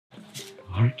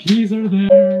Our keys are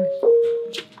there.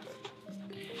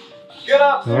 Good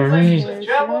afternoon, ladies and Alright.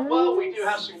 gentlemen. Well, we do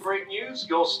have some great news.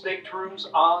 Your staterooms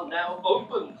are now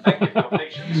open. Thank you for your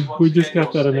patience. Once We just again,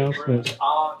 got that your announcement. staterooms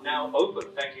are now open.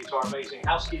 Thank you to our amazing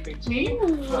housekeeping team.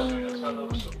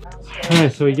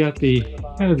 Alright, so we got the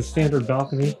kind of the standard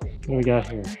balcony. What do we got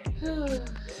here?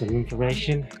 Some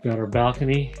information. Got our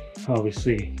balcony.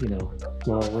 Obviously, you know,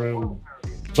 small room.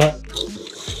 But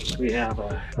we have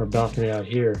our balcony out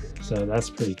here, so that's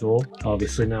pretty cool.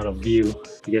 Obviously not a view.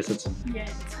 I guess it's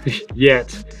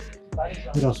yet.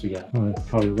 What else we got?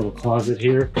 Probably a little closet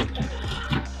here.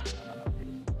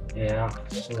 Yeah,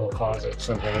 just a little closet,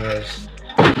 some hangers,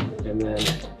 and then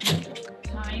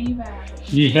Tiny bag.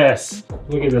 yes,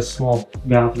 look at this small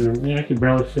bathroom. Man, I could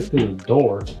barely fit through the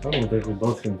door. I don't think we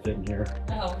both can fit in here.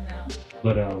 Oh no.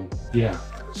 But yeah,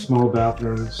 small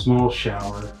bathroom, small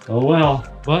shower. Oh well,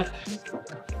 but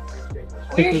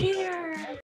We're here.